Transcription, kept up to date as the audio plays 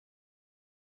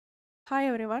Hi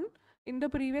everyone. In the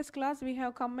previous class, we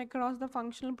have come across the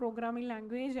functional programming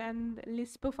language and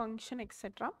Lisp function,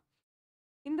 etc.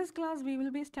 In this class, we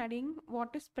will be studying what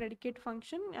is predicate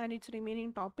function and its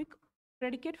remaining topic.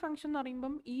 Predicate function എന്ന്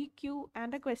പറയുമ്പം EQ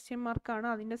and a question mark ആണ്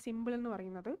അതിൻ്റെ symbol എന്ന്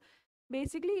പറയുന്നത്.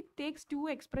 Basically, it takes two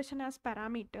expression as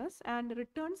parameters and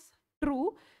returns true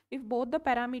if both the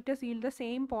parameters yield the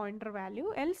same pointer value,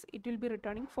 else it will be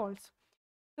returning false.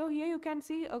 So here you can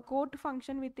see a quote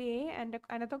function with a and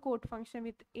another quote function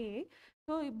with a.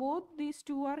 So both these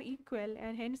two are equal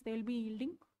and hence they will be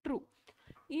yielding true.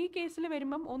 ഈ കേസിൽ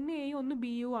വരുമ്പം ഒന്ന് എയും ഒന്ന്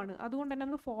ബിയും ആണ്, അതുകൊണ്ട് തന്നെ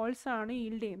അത് ഫോൾസ് ആണ്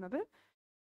ഈൽഡ് ചെയ്യുന്നത്.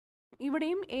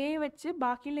 ഇവിടെയും എ വെച്ച്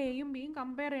ബാക്കിയുള്ള എയും ബിയും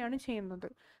കമ്പയർ ചെയ്യാണ് ചെയ്യുന്നത്.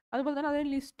 അതുപോലെ തന്നെ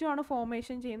അതൊരു ലിസ്റ്റുമാണ്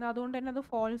ഫോർമേഷൻ ചെയ്യുന്നത്, അതുകൊണ്ട് തന്നെ അത്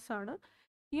ഫോൾസ് ആണ്.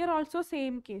 Here also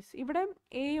same case. ഇവിടെ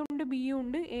എ ഉണ്ട് ബിയും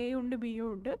ഉണ്ട്, എ ഉണ്ട് ബിയും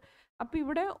ഉണ്ട്. അപ്പോൾ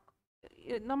ഇവിടെ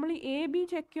നമ്മൾ എ ബി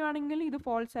ചെക്ക് ചെയ്യുകയാണെങ്കിൽ ഇത്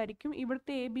ഫോൾസ് ആയിരിക്കും,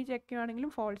 ഇവിടുത്തെ എ ബി ചെക്ക്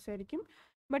ചെയ്യുകയാണെങ്കിലും ഫോൾസ് ആയിരിക്കും.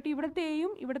 ബട്ട് ഇവിടുത്തെ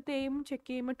എയും ചെക്ക്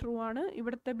ചെയ്യുമ്പോൾ ട്രൂ ആണ്,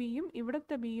 ഇവിടുത്തെ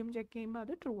ബിയും ചെക്ക് ചെയ്യുമ്പോൾ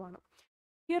അത് ട്രൂ ആണ്.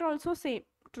 Here also same,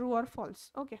 true or false.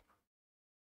 Okay,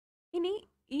 ഇനി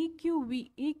ഇ ക്യു വി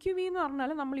എന്ന്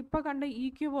പറഞ്ഞാൽ നമ്മളിപ്പോൾ കണ്ട ഇ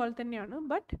ക്യു പോലെ തന്നെയാണ്,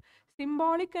 ബട്ട്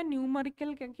സിംബോളിക് ആൻഡ്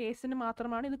ന്യൂമറിക്കൽ കേസിന്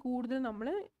മാത്രമാണ് ഇത് കൂടുതൽ നമ്മൾ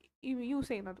യൂസ്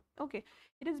ചെയ്യുന്നത്. Okay,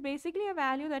 it is basically A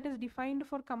value that is defined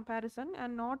four comparison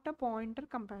and not A pointer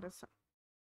comparison.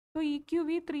 So E Q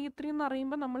V 3 എന്ന്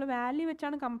പറയുമ്പോൾ നമ്മൾ വാല്യൂ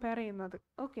വെച്ചാണ് കമ്പയർ ചെയ്യുന്നത്.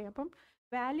 ഓക്കെ, അപ്പം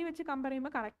വാല്യൂ വെച്ച് കമ്പയർ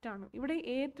ചെയ്യുമ്പോൾ കറക്റ്റ് ആണ്. ഇവിടെ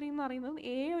A3 എന്ന് പറയുന്നത്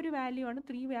എ ഒരു വാല്യൂ ആണ്,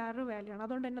 3 വേറൊരു വാല്യൂ ആണ്,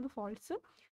 അതുകൊണ്ട് തന്നെ അത് ഫോൾസ്.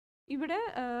 ഇവിടെ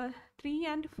 3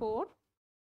 and 4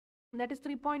 that is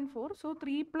 3.4. So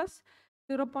 3 +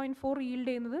 0.4 yield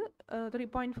ചെയ്യുന്നത്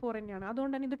 3.4 തന്നെയാണ്,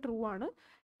 അതുകൊണ്ട് തന്നെ ഇത് ട്രൂ ആണ്.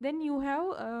 ദെൻ യു ഹാവ്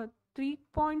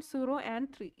 3.0 and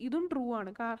 3, ഇതും ട്രൂ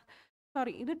ആണ്.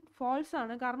 ഇത് ഫോൾസ്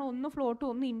ആണ്, കാരണം ഒന്ന് ഫ്ലോട്ടും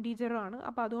ഒന്ന് ഇൻറ്റീജറും ആണ്,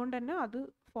 അപ്പോൾ അതുകൊണ്ട് തന്നെ അത്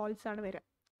ഫോൾസ് ആണ് വരിക.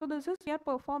 So this is V R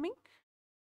performing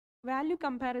value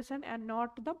comparison and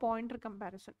not the pointer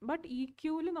comparison. But E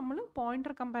ക്യൂവിൽ നമ്മൾ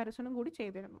പോയിന്റർ കമ്പാരിസണും കൂടി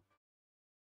ചെയ്തിരുന്നു.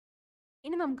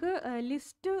 ഇനി നമുക്ക്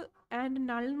ലിസ്റ്റ് ആൻഡ്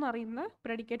നൾ എന്ന് പറയുന്ന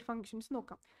പ്രെഡിക്കേറ്റ് ഫങ്ഷൻസ്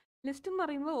നോക്കാം. ലിസ്റ്റ് എന്ന്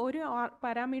പറയുന്നത് ഒരു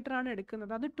പാരാമീറ്റർ ആണ്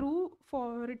എടുക്കുന്നത്, അത് ട്രൂ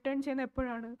റിട്ടേൺ ചെയ്യുന്ന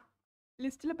എപ്പോഴാണ്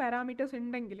ലിസ്റ്റിൽ പാരാമീറ്റേഴ്സ്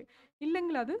ഉണ്ടെങ്കിൽ,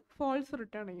 ഇല്ലെങ്കിൽ അത് ഫോൾസ്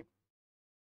റിട്ടേൺ ചെയ്യും.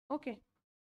 ഓക്കെ,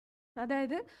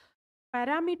 അതായത്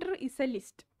പാരാമീറ്റർ ഇസ് എ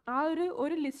ലിസ്റ്റ്.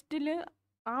 ഒരു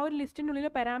ലിസ്റ്റിനുള്ളിൽ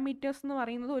പാരാമീറ്റേഴ്സ് എന്ന്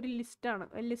പറയുന്നത് ഒരു ലിസ്റ്റാണ്.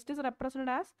 List is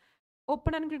represented as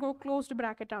open and closed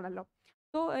bracket ആണല്ലോ.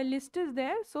 So list is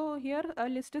there, so here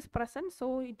list is present, so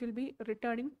it will be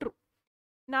returning true.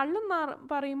 നള്ളെന്ന്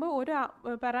പറയുമ്പോൾ ഒരു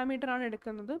പാരാമീറ്റർ ആണ്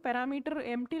എടുക്കുന്നത്. പാരാമീറ്റർ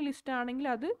എം ടി ലിസ്റ്റ് ആണെങ്കിൽ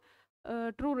അത്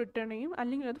ട്രൂ റിട്ടേൺ ചെയ്യും,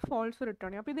 അല്ലെങ്കിൽ അത് ഫോൾസ് റിട്ടേൺ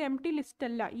ചെയ്യും. അപ്പോൾ ഇത് എം ടി ലിസ്റ്റ്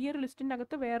അല്ല, ഈ ഒരു ലിസ്റ്റിൻ്റെ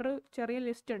അകത്ത് വേറൊരു ചെറിയ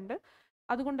ലിസ്റ്റ് ഉണ്ട്,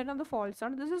 അതുകൊണ്ട് തന്നെ അത് ഫോൾസ്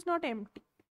ആണ്. This is not M T.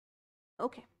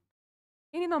 Okay,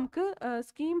 ഇനി നമുക്ക്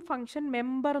സ്കീം ഫംഗ്ഷൻ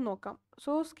മെമ്പർ നോക്കാം.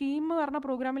 സോ സ്കീം എന്ന് പറഞ്ഞ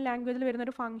പ്രോഗ്രാമിംഗ് ലാംഗ്വേജിൽ വരുന്ന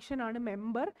ഒരു ഫംഗ്ഷനാണ്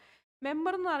മെമ്പർ.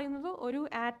 മെമ്പർ എന്ന് പറയുന്നത് ഒരു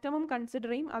ആറ്റമും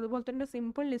കൺസിഡർ ചെയ്യും, അതുപോലെ തന്നെ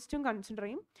സിമ്പിൾ ലിസ്റ്റും കൺസിഡർ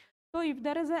ചെയ്യും. So if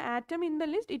there is A atom in the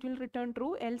list it will return true,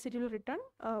 else it will return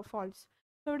false.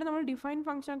 So ഇവിടെ നമ്മൾ ഡിഫൈൻ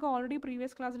ഫംഗ്ഷൻ ഒക്കെ ഓൾറെഡി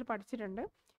പ്രീവിയസ് ക്ലാസ്സിൽ പഠിച്ചിട്ടുണ്ട്.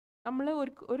 നമ്മൾ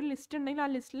ഒരു ലിസ്റ്റ് ഉണ്ടെങ്കിൽ ആ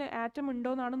ലിസ്റ്റിൽ ആറ്റം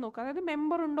ഉണ്ടോ എന്നാണ് നോക്കുക, അതായത്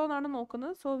മെമ്പർ ഉണ്ടോ എന്നാണ്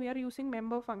നോക്കുന്നത്. So we are using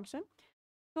member function.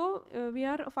 So we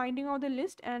are finding out the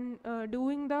list and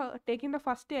taking the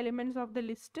first elements of the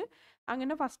list.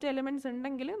 അങ്ങനെ ഫസ്റ്റ് എലിമെൻറ്റ്സ്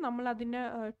ഉണ്ടെങ്കിൽ നമ്മൾ അതിൻ്റെ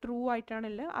ട്രൂ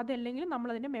ആയിട്ടാണല്ലോ, അതല്ലെങ്കിൽ നമ്മൾ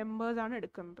അതിൻ്റെ മെമ്പേഴ്സ് ആണ്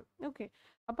എടുക്കുന്നത്. ഓക്കെ,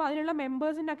 അപ്പോൾ അതിലുള്ള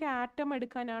മെമ്പേഴ്സിൻ്റെ ഒക്കെ ആറ്റം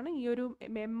എടുക്കാനാണ് ഈ ഒരു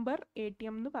മെമ്പർ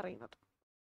ATM എന്ന് പറയുന്നത്.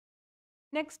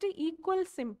 നെക്സ്റ്റ്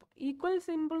ഈക്വൽ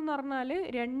സിമ്പിൾ എന്ന് പറഞ്ഞാൽ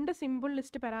രണ്ട് സിമ്പിൾ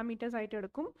ലിസ്റ്റ് പാരാമീറ്റേഴ്സ് ആയിട്ട്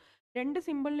എടുക്കും. രണ്ട്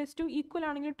സിമ്പിൾ ലിസ്റ്റും ഈക്വൽ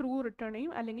ആണെങ്കിൽ ട്രൂ റിട്ടേൺ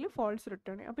ചെയ്യും, അല്ലെങ്കിൽ ഫോൾസ്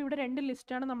റിട്ടേൺ ചെയ്യും. അപ്പോൾ ഇവിടെ രണ്ട്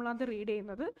ലിസ്റ്റാണ് നമ്മളത് റീഡ്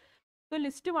ചെയ്യുന്നത്. സോ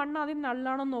ലിസ്റ്റ് 1 ആദ്യം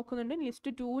നള്ളാണോ നോക്കുന്നുണ്ട്,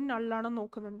 ലിസ്റ്റ് 2 നള്ളാണോ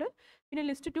നോക്കുന്നുണ്ട്. പിന്നെ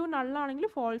ലിസ്റ്റ് 2 നള്ളാണെങ്കിൽ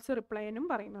ഫോൾസ് റിപ്ലൈ എന്നും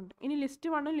പറയുന്നുണ്ട്. ഇനി ലിസ്റ്റ്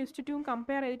 1ഉം ലിസ്റ്റ് 2ഉം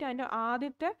കമ്പയർ ചെയ്തിട്ട് അതിൻ്റെ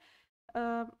ആദ്യത്തെ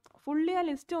ഫുള്ളി ആ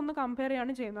ലിസ്റ്റ് ഒന്ന് കമ്പയർ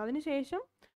ചെയ്യാണ് ചെയ്യുന്നത്. അതിനുശേഷം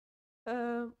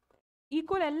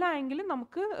ഈക്വൽ അല്ല എങ്കിൽ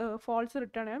നമുക്ക് ഫോൾസ്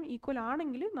റിട്ടേൺ ചെയ്യാം, ഈക്വൽ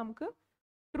ആണെങ്കിൽ നമുക്ക്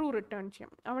ട്രൂ റിട്ടേൺ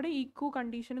ചെയ്യാം. അവിടെ ഈക്വൽ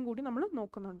കണ്ടീഷനും കൂടി നമ്മൾ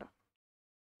നോക്കുന്നുണ്ട്.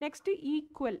 Next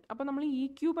equal. അപ്പോൾ നമ്മൾ ഇ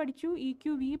ക്യു പഠിച്ചു, ഇ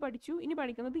ക്യു വി പഠിച്ചു. ഇനി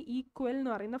പഠിക്കുന്നത് ഈക്വൽ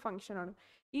എന്ന് പറയുന്ന ഫംഗ്ഷനാണ്.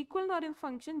 ഈക്വൽ എന്ന് പറയുന്ന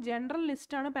ഫംഗ്ഷൻ ജനറൽ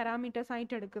ലിസ്റ്റാണ് പാരാമീറ്റേഴ്സ്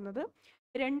ആയിട്ട് എടുക്കുന്നത്.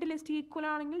 രണ്ട് ലിസ്റ്റ് ഈക്വൽ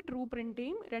ആണെങ്കിൽ ട്രൂ പ്രിൻറ്റ്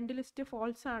ചെയ്യും, രണ്ട് ലിസ്റ്റ്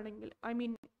ഫോൾസ് ആണെങ്കിൽ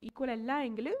ഈക്വൽ അല്ല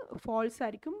എങ്കിൽ ഫോൾസ്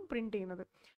ആയിരിക്കും പ്രിൻറ്റ് ചെയ്യുന്നത്.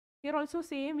 Here also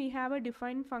same, we have A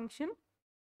defined function.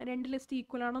 രണ്ട് ലിസ്റ്റ്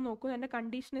ഈക്വൽ ആണോ നോക്കും, അതിൻ്റെ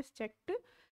കണ്ടീഷൻ ഇസ് ചെക്ക്ഡ്.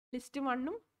 ലിസ്റ്റ്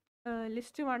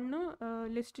 1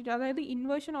 അതായത്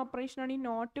ഇൻവേർഷൻ ഓപ്പറേഷനാണ് ഈ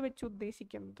നോട്ട് വെച്ച്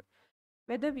ഉദ്ദേശിക്കുന്നത്,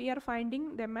 whether we are finding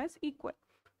them as equal.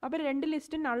 അപ്പോൾ രണ്ട്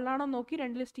ലിസ്റ്റ് നള്ളാണോ നോക്കി,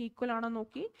 രണ്ട് ലിസ്റ്റ് ഈക്വൽ ആണോ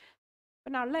നോക്കി.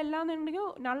 അപ്പം നള്ളല്ലാന്നുണ്ടെങ്കിൽ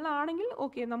നള്ളാണെങ്കിൽ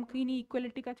ഓക്കെ, നമുക്ക് ഇനി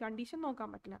ഈക്വലിറ്റി കണ്ടീഷൻ നോക്കാൻ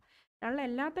പറ്റില്ല.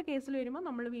 നള്ളല്ലാത്ത കേസിൽ വരുമ്പോൾ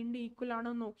നമ്മൾ വീണ്ടും ഈക്വൽ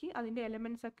ആണോ നോക്കി അതിൻ്റെ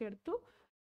എലമെൻറ്റ്സ് ഒക്കെ എടുത്തു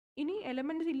ഇനി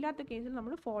എലമെൻറ്റ്സ് ഇല്ലാത്ത കേസിൽ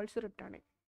നമ്മൾ ഫോൾസ് റിട്ടേൺ ചെയ്യും.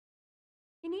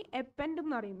 ഇനി append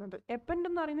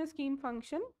എന്ന് പറയുന്ന സ്കീം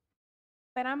ഫംഗ്ഷൻ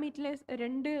പാരാമീറ്ററിലെ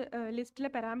രണ്ട് ലിസ്റ്റിലെ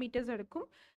പാരാമീറ്റേഴ്സ് എടുക്കും.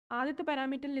 ആദ്യത്തെ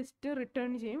പാരാമീറ്റർ ലിസ്റ്റ്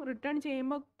റിട്ടേൺ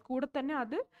ചെയ്യുമ്പോൾ കൂടെ തന്നെ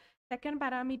അത് സെക്കൻഡ്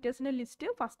പാരാമീറ്റേഴ്സിൻ്റെ ലിസ്റ്റ്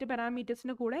ഫസ്റ്റ്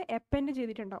പാരാമീറ്റേഴ്സിൻ്റെ കൂടെ append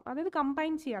ചെയ്തിട്ടുണ്ടാവും. അതായത്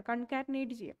കമ്പൈൻ ചെയ്യുക,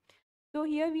 കൺകാറ്റനേറ്റ് ചെയ്യുക. So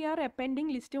here we are appending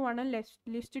list 1 and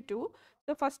list 2.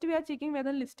 So first we are checking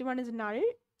whether list 1 is null,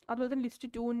 അതുപോലെ തന്നെ ലിസ്റ്റ്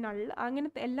 2 null.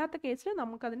 അങ്ങനത്തെ എല്ലാത്ത കേസിൽ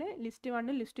നമുക്കതിനെ ലിസ്റ്റ്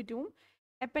 1 ലിസ്റ്റ് 2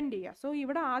 append ചെയ്യുക. സോ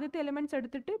ഇവിടെ ആദ്യത്തെ എലിമെൻറ്റ്സ്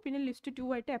എടുത്തിട്ട് പിന്നെ ലിസ്റ്റ് 2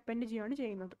 ആയിട്ട് append ചെയ്യുകയാണ്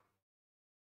ചെയ്യുന്നത്.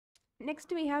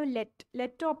 Next we have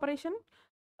let operation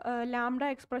lambda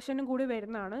എക്സ്പ്രഷനും കൂടി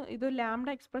വരുന്നതാണ്. ഇത് ലാംഡ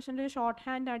എക്സ്പ്രഷൻ്റെ ഒരു ഷോർട്ട്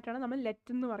ഹാൻഡ് ആയിട്ടാണ് നമ്മൾ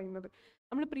ലെറ്റ് എന്ന് പറയുന്നത്.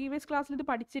 നമ്മൾ പ്രീവിയസ് ക്ലാസ്സിൽ ഇത്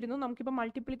പഠിച്ചിരുന്നു. നമുക്കിപ്പോൾ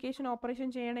മൾട്ടിപ്ലിക്കേഷൻ ഓപ്പറേഷൻ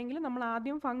ചെയ്യണമെങ്കിൽ നമ്മൾ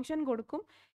ആദ്യം ഫംഗ്ഷൻ കൊടുക്കും,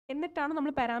 എന്നിട്ടാണ്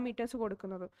നമ്മൾ പാരാമീറ്റേഴ്സ്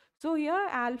കൊടുക്കുന്നത്. So here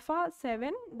alpha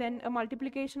 7, then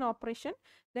multiplication operation,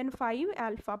 then 5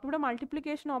 alpha. അപ്പോൾ ഇവിടെ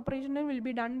multiplication operation will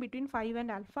be done between 5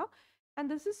 and alpha, and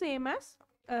this is same as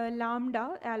lambda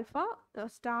alpha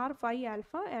star 5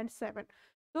 alpha and 7.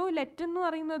 So let എന്ന്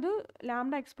പറയുന്നത്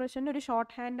ലാംഡ എക്സ്പ്രഷൻ്റെ ഒരു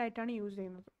short hand ആയിട്ടാണ് use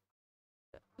ചെയ്യുന്നത്.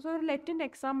 So ഒരു ലെറ്റിൻ്റെ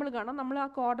example കാണാം. നമ്മൾ ആ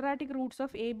ക്വാഡ്രാറ്റിക് റൂട്ട്സ്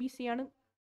ഓഫ് ABC ആണ്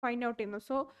ഫൈൻഡ് ഔട്ട് ചെയ്യുന്നത്.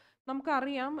 സോ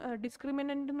നമുക്കറിയാം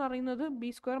ഡിസ്ക്രിമിനൻ്റ് എന്ന് പറയുന്നത് B²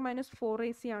 -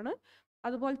 4AC ആണ്.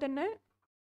 അതുപോലെ തന്നെ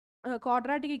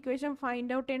ക്വാഡ്രാറ്റിക് ഇക്വേഷൻ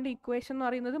ഫൈൻഡ് ഔട്ട് ചെയ്യേണ്ട ഇക്വേഷൻ എന്ന്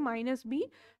പറയുന്നത് -b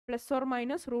 ±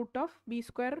 √B²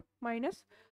 -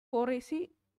 4AC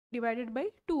 /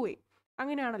 2a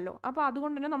അങ്ങനെയാണല്ലോ. അപ്പോൾ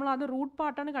അതുകൊണ്ട് തന്നെ നമ്മൾ അത് റൂട്ട്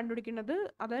പാർട്ടാണ് കണ്ടുപിടിക്കേണ്ടത്.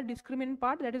 അതായത് discriminant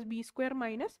part, that is B²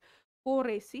 -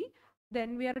 4AC, then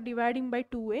we R dividing by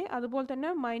 2a. അതുപോലെ തന്നെ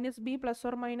 -b ±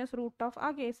 √, ആ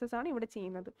കേസസ് ആണ് ഇവിടെ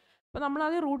ചെയ്യുന്നത്. അപ്പോൾ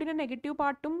നമ്മളത് റൂട്ടിൻ്റെ നെഗറ്റീവ്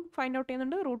പാർട്ടും ഫൈൻഡ് ഔട്ട്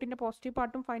ചെയ്യുന്നുണ്ട്, റൂട്ടിൻ്റെ പോസിറ്റീവ്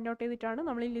പാർട്ടും ഫൈൻഡ് ഔട്ട് ചെയ്തിട്ടാണ്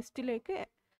നമ്മൾ ഈ ലിസ്റ്റിലേക്ക്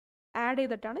ആഡ്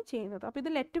ചെയ്തിട്ടാണ് ചെയ്യുന്നത്. അപ്പോൾ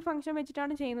ഇത് ലെറ്റ് ഫംഗ്ഷൻ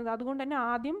വെച്ചിട്ടാണ് ചെയ്യുന്നത്. അതുകൊണ്ട് തന്നെ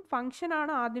ആദ്യം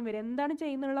ഫംഗ്ഷനാണ് ആദ്യം വരിക, എന്താണ്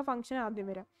ചെയ്യുന്നുള്ള ഫംഗ്ഷൻ ആദ്യം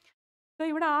വരിക. സോ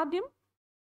ഇവിടെ ആദ്യം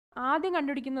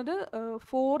കണ്ടുപിടിക്കുന്നത്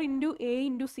 4 × a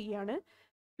 × c ആണ്.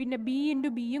 പിന്നെ b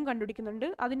 × bയും കണ്ടുപിടിക്കുന്നുണ്ട്.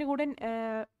 അതിൻ്റെ കൂടെ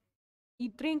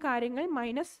ഇത്രയും കാര്യങ്ങൾ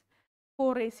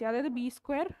 -4AC, അതായത് B²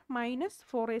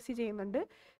 - 4AC ചെയ്യുന്നുണ്ട്.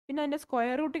 പിന്നെ അതിൻ്റെ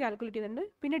സ്ക്വയർ റൂട്ട് കാൽക്കുലേറ്റ് ചെയ്യുന്നുണ്ട്.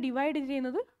 പിന്നെ ഡിവൈഡ്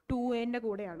ചെയ്യുന്നത് 2a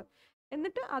കൂടെയാണ്.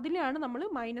 എന്നിട്ട് അതിലാണ് നമ്മൾ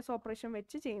മൈനസ് ഓപ്പറേഷൻ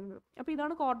വെച്ച് ചെയ്യുന്നത്. അപ്പോൾ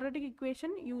ഇതാണ് ക്വാഡ്രാറ്റിക്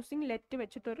ഇക്വേഷൻ യൂസിങ് ലെറ്റ്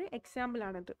വെച്ചിട്ടൊരു എക്സാമ്പിൾ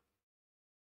ആണിത്.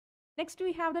 Next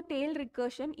we have the tail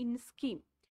recursion in scheme.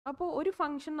 അപ്പോൾ ഒരു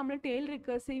ഫംഗ്ഷൻ നമ്മൾ ടെയിൽ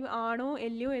റിക്കേഴ്സീവ് ആണോ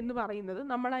അല്ലയോ എന്ന് പറയുന്നത്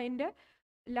നമ്മൾ അതിൻ്റെ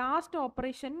ലാസ്റ്റ്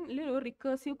ഓപ്പറേഷനിൽ ഒരു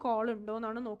റിക്കേഴ്സീവ് കോൾ ഉണ്ടോ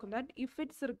എന്നാണ് നോക്കുന്നത്. If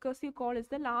it's recursive call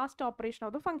is the last operation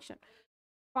of the function.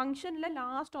 ഫംഗ്ഷനിലെ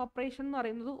last operation എന്ന്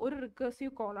പറയുന്നത് ഒരു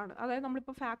റിക്കേഴ്സീവ് കോളാണ്. അതായത്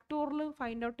നമ്മളിപ്പോൾ ഫാക്ടോറിയൽ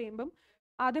ഫൈൻഡ് ഔട്ട് ചെയ്യുമ്പം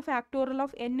ആദ്യം ഫാക്ടോറിയൽ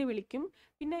ഓഫ് n വിളിക്കും,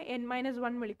 പിന്നെ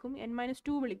n-1 വിളിക്കും,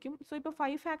 n-2 വിളിക്കും. സോ ഇപ്പോൾ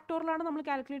 5 ഫാക്ടോറിയലാണ് നമ്മൾ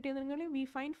കാൽക്കുലേറ്റ് ചെയ്യുന്നതെങ്കിൽ we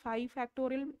find 5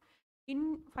 factorial in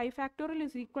 5 factorial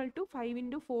is equal to 5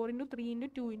 × 4 × 3 ×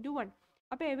 2 × 1.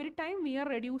 അപ്പോൾ every time we are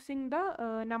reducing the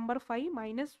number 5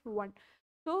 - 1.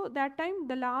 So that time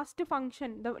the last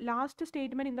function, the last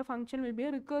statement in the function will be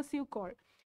a recursive call.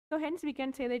 So hence we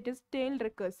can say that it is tail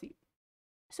recursive.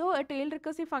 So a tail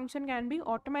recursive function can be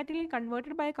automatically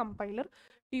converted by a compiler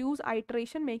to use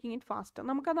iteration, making it faster.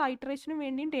 നമുക്കത് ഐറ്ററേഷന്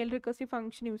വേണ്ടിയും tail recursive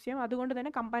function use ചെയ്യാം. അതുകൊണ്ട്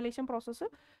തന്നെ compilation process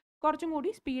കുറച്ചും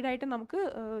കൂടി സ്പീഡായിട്ട് നമുക്ക്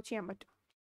ചെയ്യാൻ പറ്റും.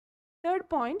 Third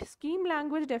point, scheme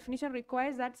language definition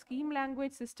requires that scheme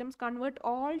language systems convert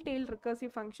all tail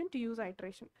recursive function to use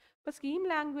iteration. ഇപ്പോൾ സ്കീം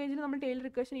ലാംഗ്വേജിൽ നമ്മൾ ടെയിൽ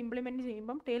റിക്കേർഷൻ ഇംപ്ലിമെൻറ്റ്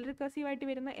ചെയ്യുമ്പം ടെയിൽ റിക്കേർസീവ് ആയിട്ട്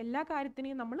വരുന്ന എല്ലാ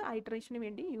കാര്യത്തിനെയും നമ്മൾ ഐറ്ററേഷന്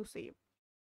വേണ്ടി യൂസ് ചെയ്യും.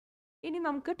 ഇനി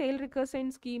നമുക്ക് ടെയിൽ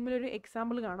റിക്കേർസീവ് സ്കീമിൽ ഒരു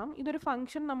എക്സാമ്പിൾ കാണാം. ഇതൊരു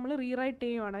ഫംഗ്ഷൻ നമ്മൾ റീറൈറ്റ്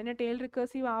ചെയ്യുകയാണ്. അതിനെ ടെയിൽ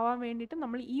റിക്കേർസീവ് ആവാൻ വേണ്ടിയിട്ട്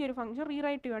നമ്മൾ ഈ ഒരു ഫംഗ്ഷൻ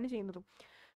റീറൈറ്റ് ചെയ്യുകയാണ് ചെയ്യുന്നത്.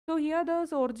 So here the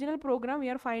original program we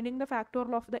are finding the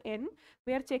factorial of the n.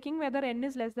 We are checking whether n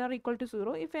is less than or equal to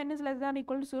 0. If n is less than or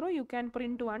equal to 0, you can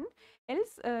print 1.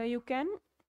 Else you can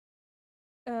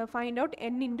find out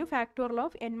n into factorial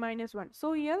of n-1. So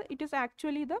here it is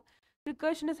actually the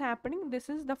recursion is happening. This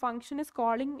is the function is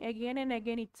calling again and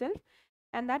again itself,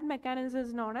 and that mechanism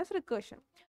is known as recursion.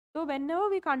 So whenever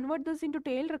we convert this into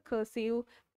tail recursive,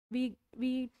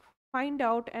 we find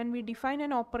out and we define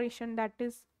an operation that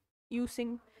is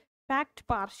using fact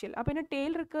partial. അപ്പോൾ ഇതിനെ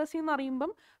tail recursive എന്ന്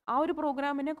പറയുമ്പം ആ ഒരു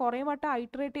പ്രോഗ്രാമിനെ കുറേ വട്ടം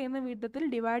ഐറ്ററേറ്റ് ചെയ്യുന്ന വിധത്തിൽ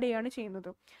ഡിവൈഡ് ചെയ്യുകയാണ് ചെയ്യുന്നത്.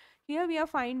 Here we R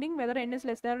finding whether n is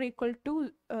less than or equal to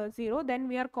 0, then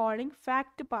we are calling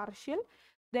fact partial,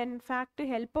 then fact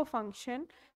helper function.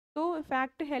 So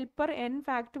fact helper n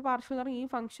fact partial എന്ന് പറയുന്ന ഈ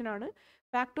ഫംഗ്ഷനാണ്.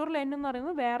 ഫാക്ടോറിയൽ n എന്ന്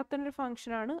പറയുന്നത് വേറെ തന്നെ ഒരു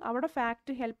ഫംഗ്ഷനാണ്. അവിടെ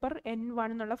ഫാക്ട് ഹെൽപ്പർ n1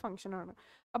 എന്നുള്ള ഫംഗ്ഷനാണ്.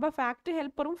 അപ്പോൾ ഫാക്ട്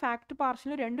ഹെൽപ്പറും ഫാക്ട്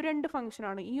പാർഷ്യലും രണ്ട്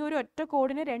ഫംഗ്ഷനാണ്. ഈ ഒരു ഒറ്റ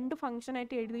കോഡിനെ 2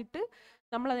 ഫംഗ്ഷനായിട്ട് എഴുതിയിട്ട്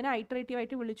നമ്മൾ അതിനെ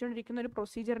ഐറ്ററേറ്റീവായിട്ട് വിളിച്ചുകൊണ്ടിരിക്കുന്ന ഒരു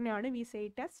പ്രൊസീജിയറിനെയാണ് we say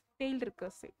it as tail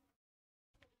റിക്കേർസീവ്.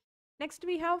 Next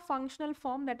we have functional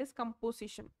form, that is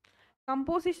composition.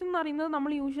 Composition എന്ന് പറയുന്നത്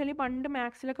നമ്മൾ യൂഷ്വലി പണ്ട്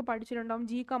മാത്സിലൊക്കെ പഠിച്ചിട്ടുണ്ടാവും.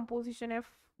 G composition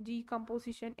F, G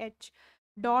composition H,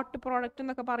 dot product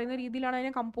എന്നൊക്കെ പറയുന്ന രീതിയിലാണ്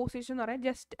അതിനെ കമ്പോസിഷൻ എന്ന് പറയുന്നത്.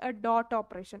 Just A dot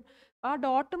operation. ആ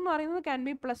ഡോട്ട് എന്ന് പറയുന്നത് can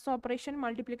be plus operation,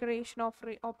 multiplication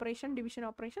operation, division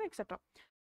operation, etcetera.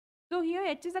 So here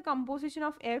H is a composition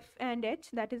of F and H,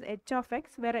 that is H of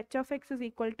X, where H of X is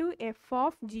equal to F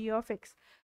of G of X.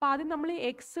 അപ്പോൾ ആദ്യം നമ്മൾ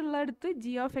X ഉള്ളടുത്ത്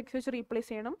G of X വെച്ച് replace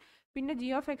ചെയ്യണം, പിന്നെ G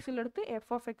of X ഉള്ളടുത്ത്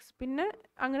F of X, പിന്നെ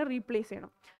അങ്ങനെ replace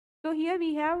ചെയ്യണം. So here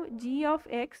we have G of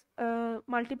X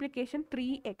multiplication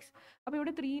 3x. അപ്പോൾ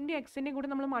ഇവിടെ 3ൻ്റെ എക്സിൻ്റെ കൂടെ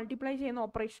നമ്മൾ മൾട്ടിപ്ലൈ ചെയ്യുന്ന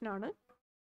ഓപ്പറേഷനാണ്.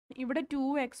 ഇവിടെ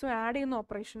 2x ആഡ് ചെയ്യുന്ന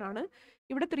ഓപ്പറേഷനാണ്.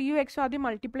 ഇവിടെ 3x ആദ്യം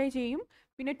മൾട്ടിപ്ലൈ ചെയ്യും,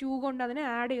 പിന്നെ 2 കൊണ്ട് അതിനെ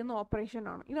ആഡ് ചെയ്യുന്ന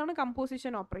ഓപ്പറേഷനാണ്. ഇതാണ്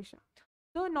composition operation.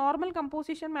 So normal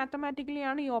composition mathematically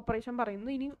ആണ് ഈ ഓപ്പറേഷൻ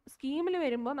പറയുന്നത്. ഇനി സ്കീമിൽ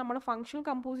വരുമ്പോൾ നമ്മൾ ഫങ്ഷണൽ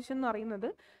കമ്പോസിഷൻ എന്ന് പറയുന്നത്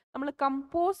നമ്മൾ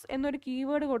കമ്പോസ് എന്നൊരു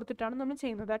കീവേഡ് കൊടുത്തിട്ടാണ് നമ്മൾ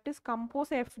ചെയ്യുന്നത്. That is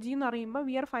compose F G എന്ന് പറയുമ്പോൾ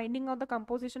V R finding out the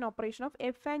composition operation of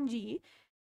F and G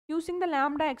using the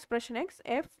lambda expression X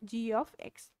F G of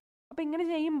X. അപ്പം ഇങ്ങനെ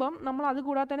ചെയ്യുമ്പം നമ്മൾ അത്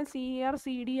കൂടാതെ തന്നെ C R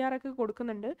C D R ഒക്കെ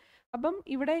കൊടുക്കുന്നുണ്ട്. അപ്പം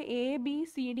ഇവിടെ എ ബി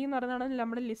സി ഡി എന്ന് പറയുന്നതാണ്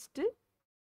നമ്മുടെ ലിസ്റ്റ്.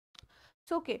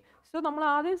 സോ ഓക്കെ, സോ നമ്മൾ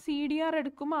ആദ്യം സി ഡി ആർ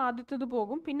എടുക്കുമ്പോൾ ആദ്യത്തേത്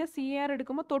പോകും, പിന്നെ സി ആർ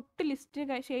എടുക്കുമ്പോൾ തൊട്ട്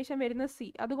ലിസ്റ്റ് ശേഷം വരുന്ന സി.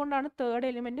 അതുകൊണ്ടാണ് തേർഡ്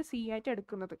എലിമെൻറ്റ് സി ആയിട്ട്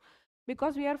എടുക്കുന്നത്.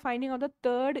 Because we R finding out the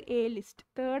third A list.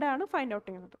 തേർഡാണ് find out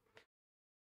ചെയ്യുന്നത്.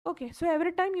 Okay, so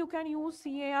every time you can use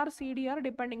C A R C D R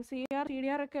depending. C R C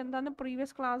D R ഒക്കെ എന്താണെന്ന്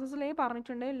previous ക്ലാസ്സസിലേ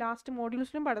പറഞ്ഞിട്ടുണ്ട്, last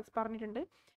മോഡ്യൂൾസിലും പറഞ്ഞിട്ടുണ്ട്.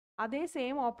 അതേ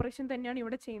same operation തന്നെയാണ്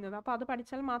ഇവിടെ ചെയ്യുന്നത്. അപ്പോൾ അത്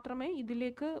പഠിച്ചാൽ മാത്രമേ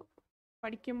ഇതിലേക്ക്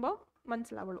പഠിക്കുമ്പോൾ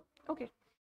മനസ്സിലാവുള്ളൂ. Okay,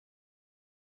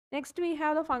 next we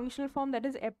have the functional form that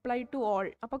is apply to all.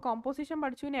 അപ്പോൾ കോമ്പോസിഷൻ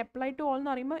പഠിച്ചു, പിന്നെ അപ്ലൈ ടു ഓൾ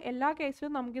എന്ന് പറയുമ്പോൾ എല്ലാ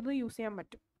കേസിലും നമുക്കിത് യൂസ് ചെയ്യാൻ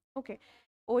പറ്റും. ഓക്കെ,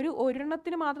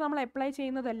 ഒരെണ്ണത്തിന് മാത്രം നമ്മൾ അപ്ലൈ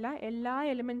ചെയ്യുന്നതല്ല, എല്ലാ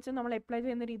എലിമെൻറ്റ്സും നമ്മൾ അപ്ലൈ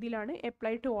ചെയ്യുന്ന രീതിയിലാണ്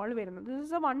അപ്ലൈ ടു ഓൾ വരുന്നത്. This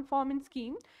is A one form in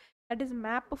scheme that is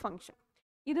map function.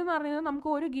 ഇതെന്ന് പറയുന്നത്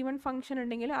നമുക്ക് ഒരു ഗിവൺ ഫംഗ്ഷൻ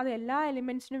ഉണ്ടെങ്കിൽ അത് എല്ലാ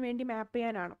എലിമെൻറ്റ്സിനും വേണ്ടി മാപ്പ്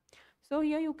ചെയ്യാനാണ്. So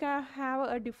here you can have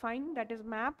A define that is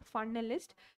map fun A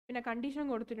list. പിന്നെ കണ്ടീഷൻ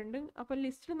കൊടുത്തിട്ടുണ്ട്. അപ്പോൾ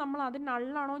ലിസ്റ്റിൽ നമ്മൾ അത്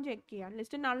നള്ളാണോ ചെക്ക് ചെയ്യാം.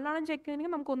 ലിസ്റ്റ് നള്ളാണോ ചെക്ക്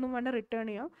ചെയ്യണമെങ്കിൽ നമുക്കൊന്നും വേണ്ട റിട്ടേൺ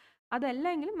ചെയ്യാം.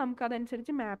 അതല്ലെങ്കിലും നമുക്ക്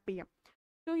അതനുസരിച്ച് മാപ്പ് ചെയ്യാം.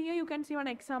 So here you can see one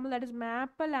example, that is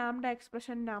map a lambda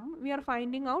expression num. We are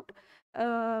finding out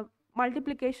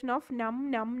multiplication of num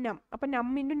num num. അപ്പോൾ num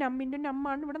into num into num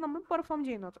ആണ് ഇവിടെ നമ്മൾ പെർഫോം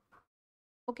ചെയ്യുന്നത്.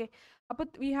 ഓക്കെ, അപ്പോൾ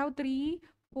we have 3,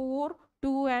 4,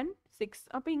 2 and 6.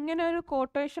 അപ്പോൾ ഇങ്ങനെ ഒരു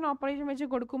quotation operation വെച്ച്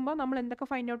കൊടുക്കുമ്പോൾ നമ്മൾ എന്തൊക്കെ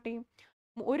ഫൈൻഡ് ഔട്ട് ചെയ്യും?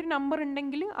 ഒരു നമ്പർ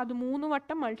ഉണ്ടെങ്കിൽ അത് 3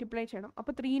 വട്ടം മൾട്ടിപ്ലൈ ചെയ്യണം.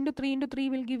 അപ്പോൾ 3 into 3 into 3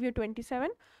 will give you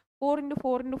 27. 4 into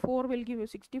 4 into 4 will give you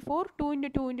 64. 2 into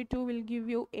 2 into 2 will give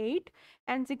you 8.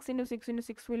 And 6 into 6 into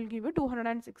 6 will give you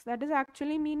 206. That is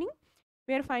actually meaning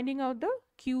we are finding out the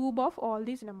cube of all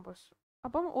these numbers.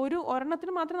 അപ്പം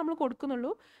ഒരെണ്ണത്തിന് മാത്രമേ നമ്മൾ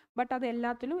കൊടുക്കുന്നുള്ളൂ, but അത്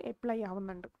എല്ലാത്തിലും apply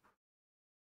ആവുന്നുണ്ട്.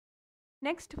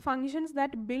 Next, functions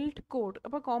that build code.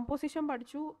 അപ്പോൾ composition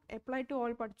പഠിച്ചു, അപ്ലൈ ടു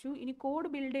ഓൾ പഠിച്ചു. ഇനി കോഡ്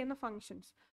ബിൽഡ് ചെയ്യുന്ന ഫങ്ഷൻസ്.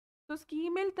 സോ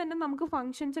സ്കീമിൽ തന്നെ നമുക്ക്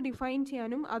ഫങ്ഷൻസ് ഡിഫൈൻ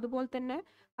ചെയ്യാനും അതുപോലെ തന്നെ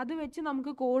അത് വെച്ച്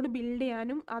നമുക്ക് കോഡ് ബിൽഡ്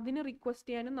ചെയ്യാനും അതിന് റിക്വസ്റ്റ്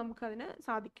ചെയ്യാനും നമുക്കതിന്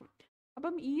സാധിക്കും.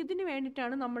 അപ്പം ഇതിന്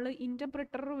വേണ്ടിയിട്ടാണ് നമ്മൾ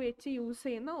ഇൻ്റർപ്രിറ്റർ വെച്ച് യൂസ്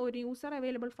ചെയ്യുന്ന ഒരു യൂസർ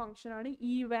അവൈലബിൾ ഫംഗ്ഷനാണ്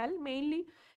ഇവാൽ. മെയിൻലി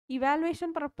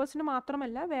ഇവാലുവേഷൻ പർപ്പസിന്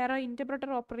മാത്രമല്ല, വേറെ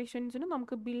ഇൻ്റർപ്രിറ്റർ ഓപ്പറേഷൻസിനും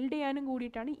നമുക്ക് ബിൽഡ് ചെയ്യാനും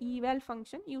കൂടിയിട്ടാണ് ഇവാൽ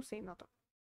ഫംഗ്ഷൻ യൂസ് ചെയ്യുന്നത്.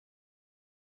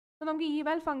 അപ്പോൾ നമുക്ക്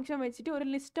ഇവാൽ ഫംഗ്ഷൻ വെച്ചിട്ട് ഒരു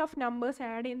ലിസ്റ്റ് ഓഫ് നമ്പേഴ്സ്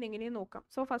ആഡ് ചെയ്യുന്ന എങ്ങനെയെന്ന് നോക്കാം.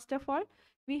 So first of all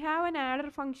we have an adder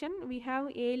function, we have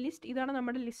A list. ഇതാണ്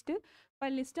നമ്മുടെ ലിസ്റ്റ്. അപ്പോൾ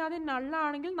ലിസ്റ്റ് ആദ്യം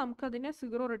നള്ളാണെങ്കിൽ നമുക്കതിനെ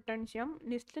 0 റിട്ടേൺ ചെയ്യാം.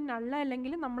 ലിസ്റ്റ് നള്ള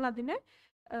അല്ലെങ്കിൽ നമ്മളതിനെ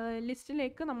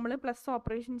ലിസ്റ്റിലേക്ക് നമ്മൾ പ്ലസ്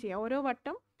ഓപ്പറേഷൻ ചെയ്യാം. ഓരോ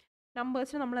വട്ടം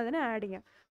നമ്പേഴ്സിന് നമ്മളതിനെ ആഡ് ചെയ്യാം.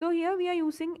 So here we are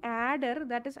using adder.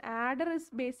 That is adder is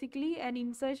basically an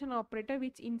insertion operator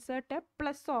which insert A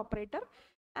plus operator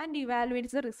and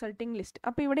evaluates the resulting list.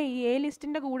 അപ്പോൾ ഇവിടെ എ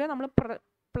ലിസ്റ്റിൻ്റെ കൂടെ നമ്മൾ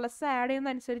പ്ലസ് ആഡ്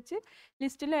ചെയ്യുന്നതനുസരിച്ച്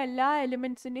ലിസ്റ്റിലെ എല്ലാ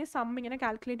എലിമെൻറ്റ്സിൻ്റെയും സം ഇങ്ങനെ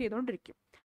കാൽക്കുലേറ്റ് ചെയ്തുകൊണ്ടിരിക്കും.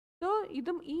 സോ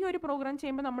ഇതും ഈ ഒരു പ്രോഗ്രാം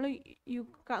ചെയ്യുമ്പോൾ നമ്മൾ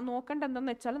നോക്കേണ്ട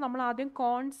എന്താണെന്ന് വെച്ചാൽ നമ്മൾ ആദ്യം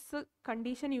കോൺസ്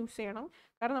കണ്ടീഷൻ യൂസ് ചെയ്യണം.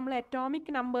 കാരണം നമ്മൾ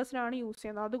അറ്റോമിക് നമ്പേഴ്സിനാണ് യൂസ്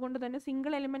ചെയ്യുന്നത്, അതുകൊണ്ട് തന്നെ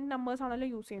സിംഗിൾ എലിമെൻറ്റ് നമ്പേഴ്സ് ആണല്ലോ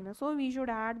യൂസ് ചെയ്യുന്നത്. So we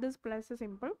should add this plus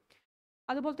simple.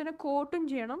 അതുപോലെ തന്നെ കോട്ടും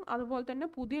ചെയ്യണം. അതുപോലെ തന്നെ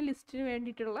പുതിയ ലിസ്റ്റിന്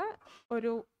വേണ്ടിയിട്ടുള്ള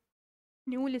ഒരു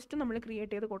ന്യൂ ലിസ്റ്റ് നമ്മൾ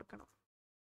ക്രിയേറ്റ് ചെയ്ത് കൊടുക്കണം.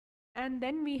 And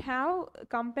then we have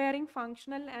comparing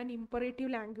functional and imperative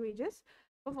languages.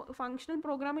 അപ്പോൾ ഫങ്ഷണൽ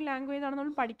പ്രോഗ്രാമിംഗ് ലാംഗ്വേജ് ആണ്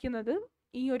നമ്മൾ പഠിക്കുന്നത്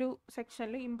ഈ ഒരു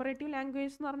സെക്ഷനിൽ. ഇമ്പറേറ്റീവ്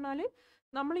ലാംഗ്വേജ് എന്ന് പറഞ്ഞാൽ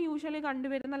നമ്മൾ യൂഷ്വലി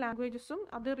കണ്ടുവരുന്ന ലാംഗ്വേജസും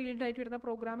അത് റിലേറ്റഡ് ആയിട്ട് വരുന്ന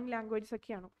പ്രോഗ്രാമിംഗ് ലാംഗ്വേജസ്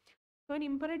ഒക്കെയാണ്. So in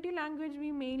imperative language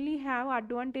V mainly have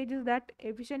advantages that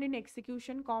efficient in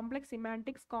execution, complex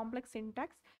semantics, complex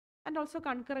syntax and also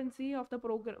concurrency of the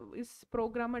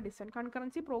programmer design.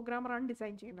 Concurrency പ്രോഗ്രാമറാണ്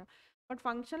design ചെയ്യുന്നത്. But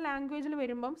function ലാംഗ്വേജിൽ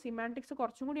വരുമ്പം semantics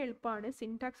കുറച്ചും കൂടി എളുപ്പമാണ്,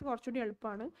 syntax കുറച്ചുകൂടി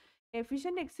എളുപ്പമാണ്.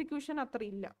 Efficient execution അത്ര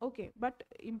ഇല്ല. ഓക്കെ, ബട്ട്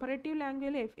ഇമ്പറേറ്റീവ്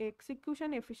ലാംഗ്വേജിൽ എക്സിക്യൂഷൻ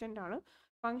എഫിഷ്യൻ്റ് ആണ്.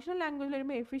 ഫങ്ഷണൽ ലാംഗ്വേജിൽ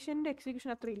വരുമ്പോൾ എഫിഷ്യൻറ്റ്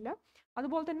എക്സിക്യൂഷൻ അത്ര ഇല്ല.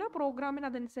 അതുപോലെ തന്നെ പ്രോഗ്രാമിന്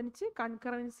അതനുസരിച്ച്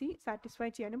കൺകറൻസി സാറ്റിസ്ഫൈ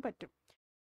ചെയ്യാനും പറ്റും.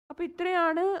 അപ്പോൾ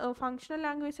ഇത്രയാണ് ഫങ്ഷണൽ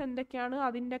ലാംഗ്വേജ് എന്തൊക്കെയാണ്,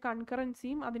 അതിൻ്റെ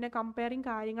കൺകറൻസിയും അതിനെ കമ്പയറിങ്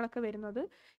കാര്യങ്ങളൊക്കെ വരുന്നത്.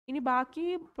 ഇനി ബാക്കി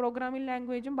പ്രോഗ്രാമിംഗ്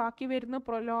ലാംഗ്വേജും ബാക്കി വരുന്ന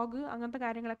പ്രൊലോഗ് അങ്ങനത്തെ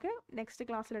കാര്യങ്ങളൊക്കെ next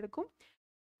ക്ലാസ്സിലെടുക്കും.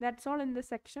 That's all in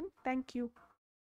this section. Thank you.